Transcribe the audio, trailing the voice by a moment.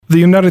The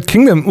United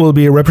Kingdom will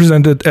be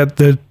represented at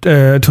the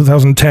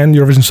 2010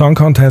 Eurovision Song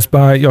Contest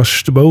by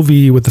Josh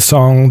Dubovi with the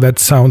song That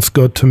Sounds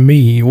Good to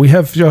Me. We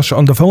have Josh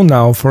on the phone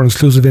now for an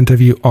exclusive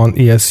interview on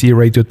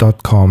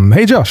escradio.com.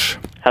 Hey, Josh.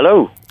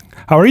 Hello.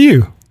 How are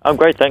you? I'm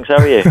great, thanks. How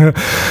are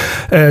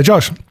you?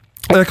 Josh,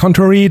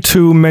 contrary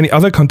to many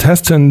other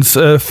contestants,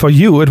 for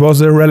you it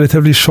was a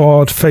relatively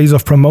short phase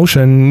of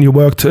promotion. You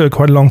worked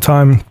quite a long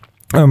time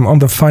on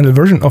the final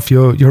version of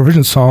your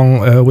Eurovision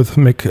song with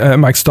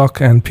Mike Stock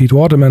and Pete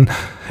Waterman.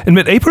 In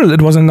mid-April,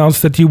 it was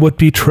announced that you would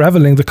be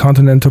traveling the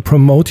continent to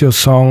promote your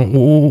song.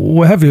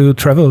 Where have you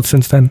traveled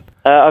since then?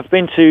 I've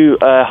been to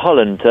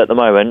Holland at the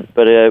moment,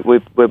 but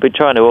we've been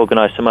trying to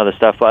organise some other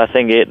stuff. But I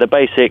think the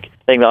basic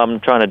thing that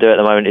I'm trying to do at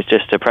the moment is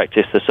just to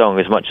practice the song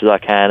as much as I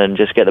can and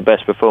just get the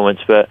best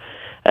performance. But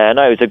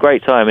no, it was a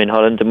great time in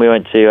Holland, and we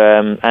went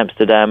to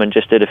Amsterdam and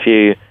just did a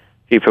few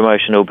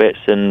promotional bits,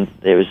 and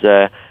it was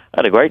I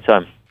had a great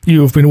time.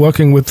 You've been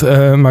working with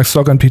Mike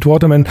Stock and Pete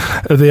Waterman.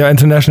 They are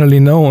internationally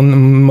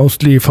known,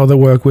 mostly for their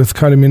work with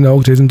Kylie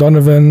Minogue, Jason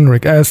Donovan,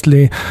 Rick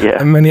Astley,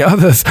 and many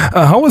others.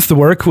 How was the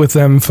work with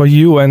them for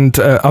you, and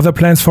other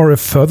plans for a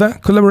further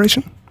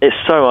collaboration? It's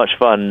so much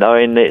fun.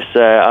 I mean,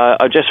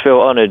 I just feel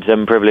honoured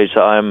and privileged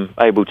that I'm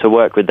able to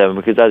work with them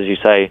because, as you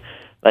say,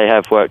 they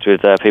have worked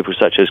with people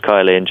such as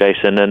Kylie and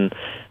Jason, and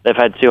they've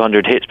had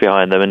 200 hits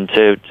behind them, and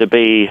to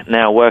be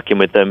now working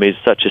with them is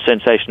such a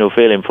sensational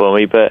feeling for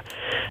me. But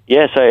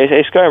yeah, so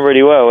it's going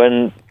really well,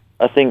 and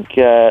I think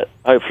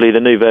hopefully the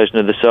new version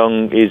of the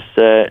song is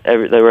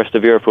the rest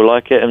of Europe will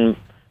like it, and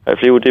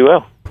hopefully we'll do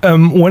well.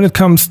 When it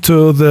comes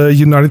to the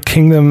United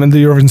Kingdom and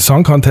the Eurovision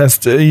Song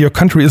Contest, your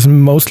country is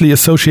mostly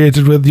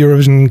associated with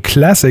Eurovision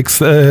classics,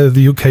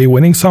 the UK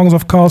winning songs,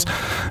 of course,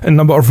 a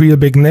number of real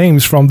big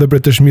names from the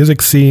British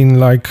music scene,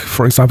 like,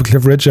 for example,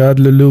 Cliff Richard,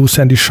 Lulu,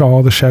 Sandy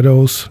Shaw, The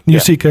Shadows, New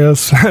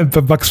Seekers,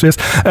 Bucks Fizz.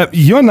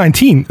 You're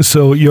 19,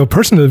 so your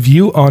personal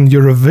view on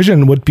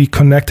Eurovision would be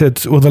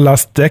connected with the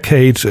last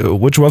decade,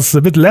 which was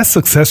a bit less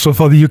successful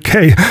for the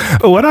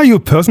UK. What are your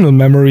personal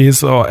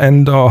memories or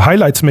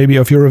highlights maybe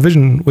of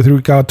Eurovision with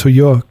regard to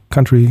your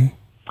country?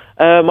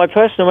 My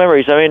personal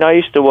memories, I mean, I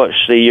used to watch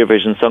the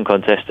Eurovision Song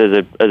Contest as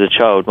a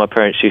child. My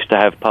parents used to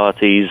have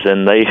parties,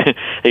 and they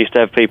used to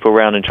have people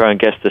around and try and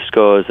guess the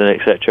scores and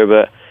etc.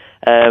 But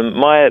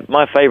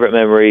my favourite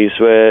memories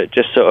were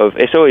just sort of,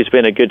 it's always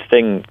been a good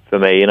thing for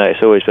me, you know,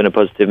 it's always been a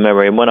positive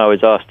memory. And when I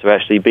was asked to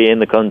actually be in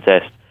the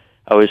contest,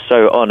 I was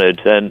so honoured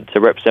and to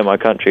represent my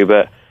country.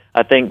 But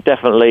I think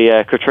definitely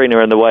Katrina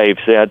and the Waves,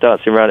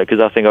 dancing around it,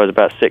 because I think I was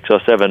about 6 or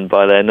 7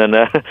 by then, and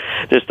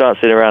just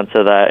dancing around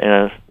to that, you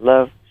know,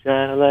 love,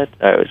 shine a light.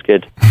 Oh, it was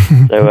good.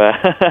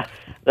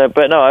 So,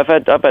 but no, I've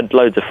had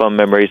loads of fun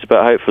memories,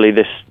 but hopefully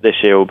this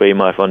year will be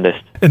my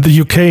fondest. In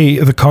the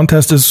UK, the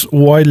contest is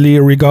widely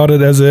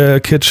regarded as a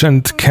kitsch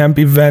and camp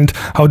event.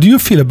 How do you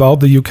feel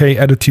about the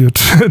UK attitude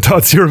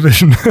towards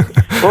Eurovision?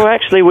 Well,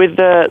 actually, with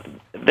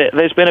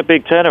there's been a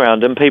big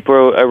turnaround, and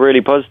people are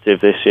really positive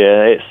this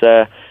year.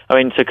 It's I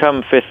mean, to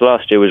come 5th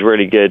last year was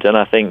really good, and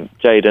I think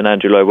Jade and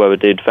Andrew Lloyd Webber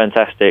did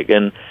fantastic,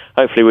 and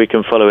hopefully we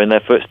can follow in their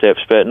footsteps.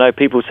 But no,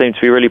 people seem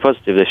to be really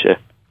positive this year.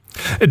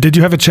 Did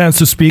you have a chance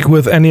to speak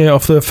with any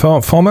of the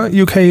former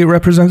UK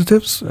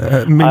representatives?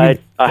 I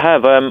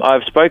have. I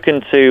spoke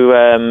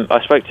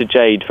to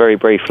Jade very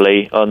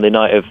briefly on the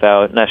night of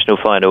our national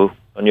final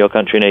on Your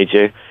Country Needs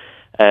You,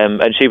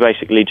 and she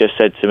basically just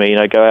said to me, you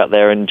know, go out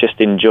there and just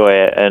enjoy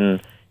it,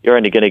 and you're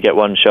only going to get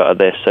one shot at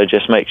this, so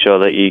just make sure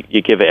that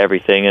you give it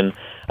everything. And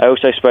I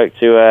also spoke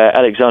to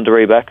Alexander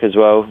Rybak as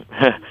well.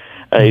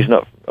 He's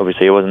not,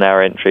 obviously, it wasn't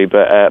our entry,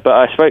 but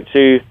I spoke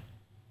to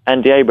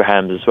Andy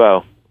Abrahams as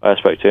well. I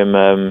spoke to him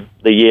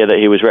the year that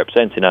he was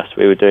representing us.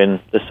 We were doing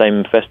the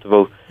same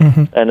festival,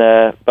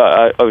 and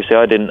but obviously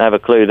I didn't have a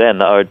clue then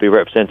that I would be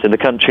representing the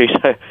country,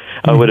 so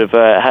I would have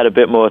had a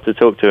bit more to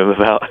talk to him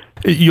about.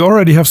 You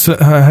already have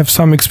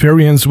some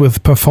experience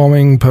with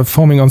performing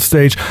on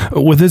stage.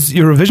 With this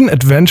Eurovision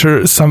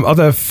adventure, some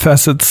other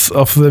facets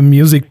of the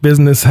music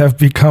business have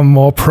become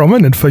more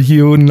prominent for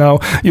you now.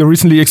 You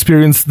recently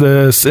experienced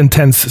this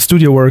intense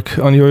studio work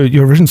on your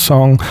Eurovision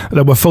song.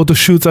 There were photo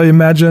shoots, I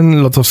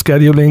imagine, lots of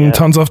scheduling,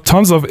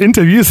 tons of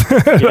interviews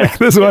like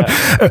this one.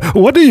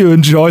 What do you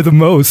enjoy the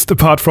most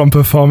apart from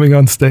performing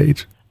on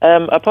stage?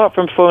 Apart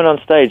from performing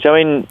on stage,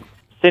 I mean,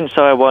 since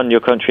I won Your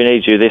Country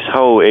Needs You, this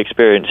whole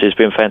experience has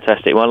been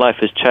fantastic. My life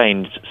has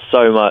changed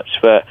so much,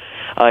 but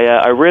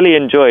I really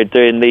enjoyed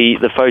doing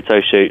the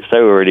photo shoots. They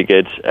were really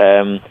good.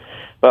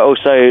 But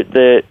also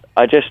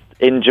I just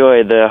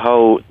enjoy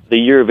the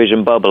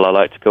Eurovision bubble, I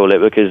like to call it,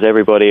 because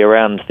everybody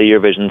around the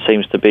Eurovision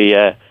seems to be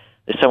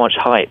there's so much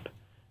hype,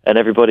 and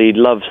everybody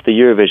loves the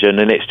Eurovision,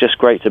 and it's just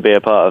great to be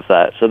a part of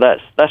that. So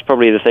that's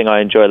probably the thing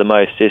I enjoy the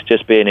most, is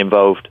just being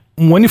involved.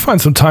 When you find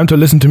some time to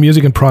listen to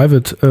music in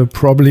private,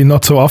 probably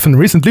not so often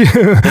recently,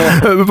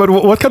 but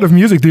what kind of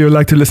music do you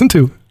like to listen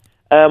to?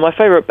 My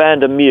favourite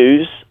band are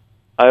Muse.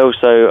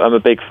 I'm a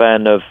big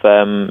fan of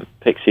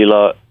Pixie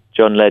Lott,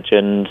 John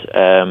Legend,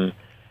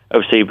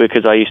 obviously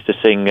because I used to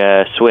sing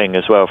Swing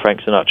as well,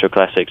 Frank Sinatra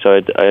classics,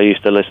 so I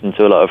used to listen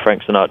to a lot of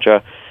Frank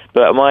Sinatra.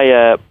 But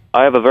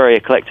I have a very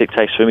eclectic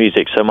taste for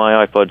music, so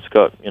my iPod's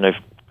got,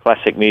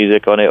 classic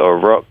music on it, or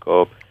rock,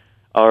 or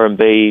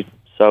R&B,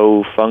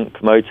 soul, funk,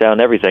 Motown,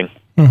 everything.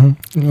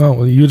 Mm-hmm.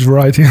 Well, a huge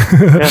variety.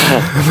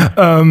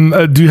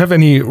 Do you have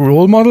any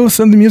role models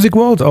in the music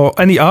world, or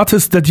any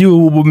artists that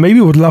you maybe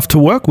would love to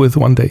work with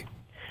one day?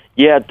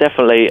 Yeah,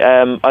 definitely.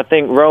 I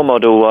think role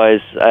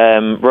model-wise,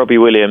 Robbie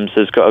Williams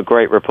has got a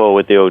great rapport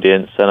with the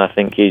audience, and I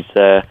think he's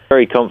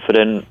very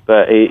confident,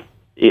 but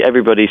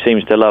everybody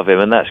seems to love him,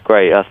 and that's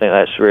great. I think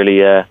that's really,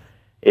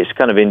 it's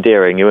kind of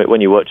endearing.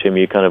 When you watch him,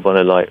 you kind of want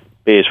to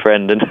be his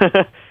friend. And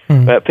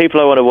But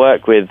people I want to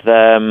work with,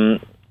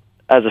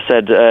 as I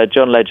said,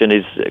 John Legend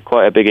is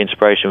quite a big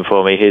inspiration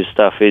for me. His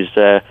stuff is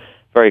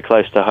very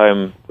close to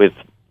home with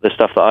the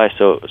stuff that I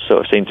sort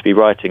of seem to be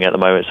writing at the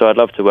moment. So I'd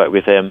love to work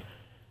with him.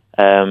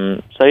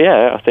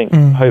 I think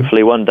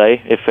hopefully one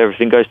day, if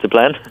everything goes to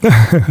plan.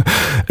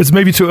 It's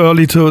maybe too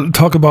early to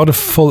talk about a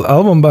full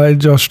album by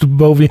Josh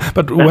Dubovy,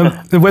 but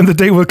when the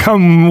day will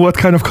come, what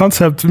kind of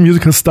concept,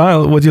 musical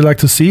style would you like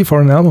to see for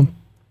an album?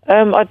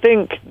 I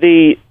think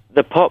the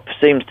pop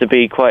seems to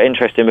be quite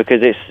interesting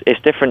because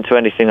it's different to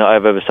anything that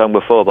I've ever sung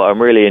before, but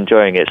I'm really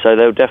enjoying it. So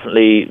they'll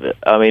definitely,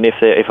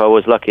 if I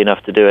was lucky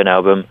enough to do an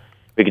album,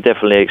 we could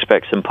definitely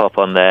expect some pop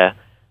on there,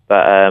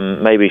 but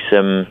maybe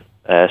some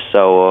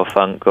soul or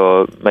funk,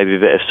 or maybe a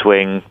bit of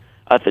swing.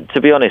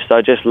 To be honest,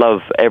 I just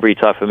love every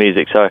type of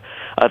music, so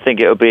I think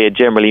it will be a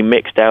generally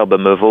mixed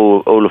album of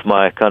all of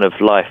my kind of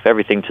life,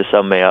 everything to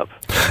sum me up.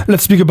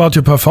 Let's speak about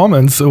your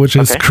performance, which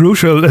is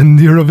crucial in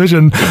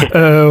Eurovision.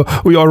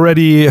 We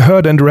already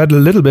heard and read a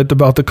little bit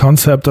about the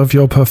concept of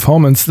your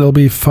performance. There'll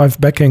be 5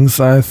 backings,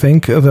 I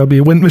think. There'll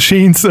be wind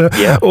machines.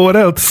 What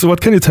else?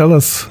 What can you tell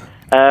us?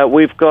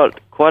 We've got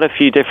quite a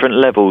few different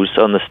levels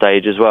on the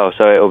stage as well,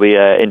 so it'll be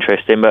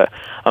interesting. But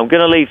I'm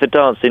going to leave the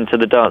dancing to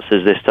the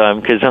dancers this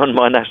time, because on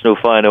my national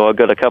final I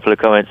got a couple of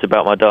comments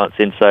about my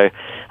dancing, so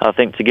I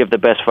think to give the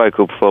best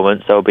vocal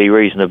performance I'll be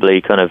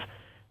reasonably kind of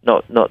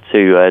not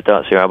too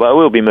dancing around, but I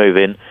will be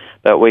moving.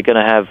 But we're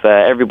going to have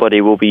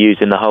everybody will be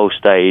using the whole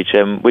stage,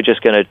 and we're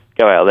just going to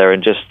go out there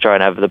and just try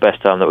and have the best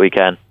time that we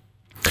can.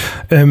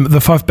 The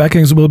 5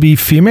 backings will be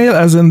female,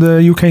 as in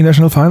the UK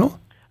national final?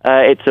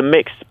 It's a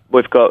mixed.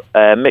 We've got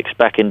mixed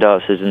backing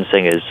dancers and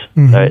singers,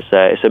 so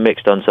it's a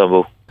mixed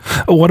ensemble.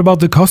 What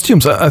about the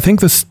costumes? I think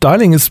the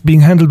styling is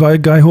being handled by a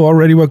guy who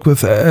already worked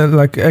with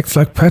acts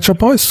like Pet Shop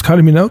Boys,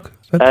 Kylie Minogue.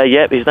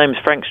 His name's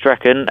Frank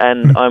Strachan,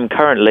 and I'm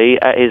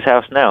currently at his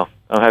house now.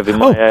 I'm having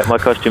my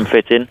costume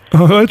fitting.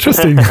 Oh,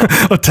 interesting.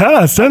 Tell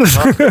us. I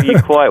can't tell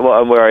you quite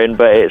what I'm wearing,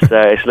 but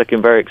it's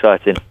looking very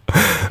exciting.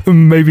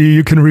 Maybe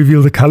you can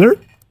reveal the color?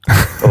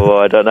 Oh,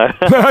 I don't know.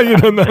 You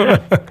don't know.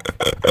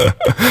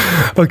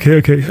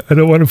 Okay. I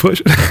don't want to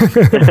push.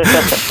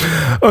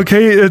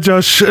 Okay,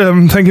 Josh,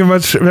 thank you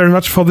very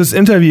much for this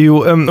interview.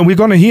 We're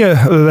going to hear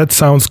That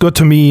Sounds Good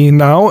to Me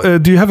now.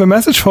 Do you have a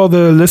message for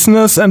the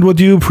listeners, and would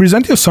you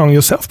present your song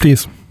yourself,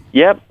 please?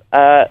 Yep.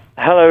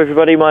 Hello,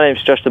 everybody. My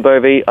name's Josh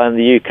Dubovy. I'm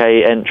the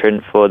UK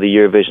entrant for the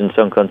Eurovision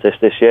Song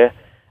Contest this year.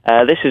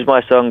 This is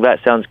my song, That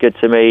Sounds Good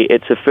to Me.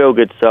 It's a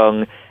feel-good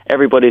song.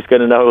 Everybody's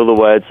going to know all the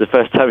words the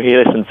first time you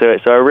listen to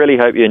it, so I really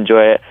hope you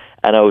enjoy it,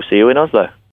 and I will see you in Oslo.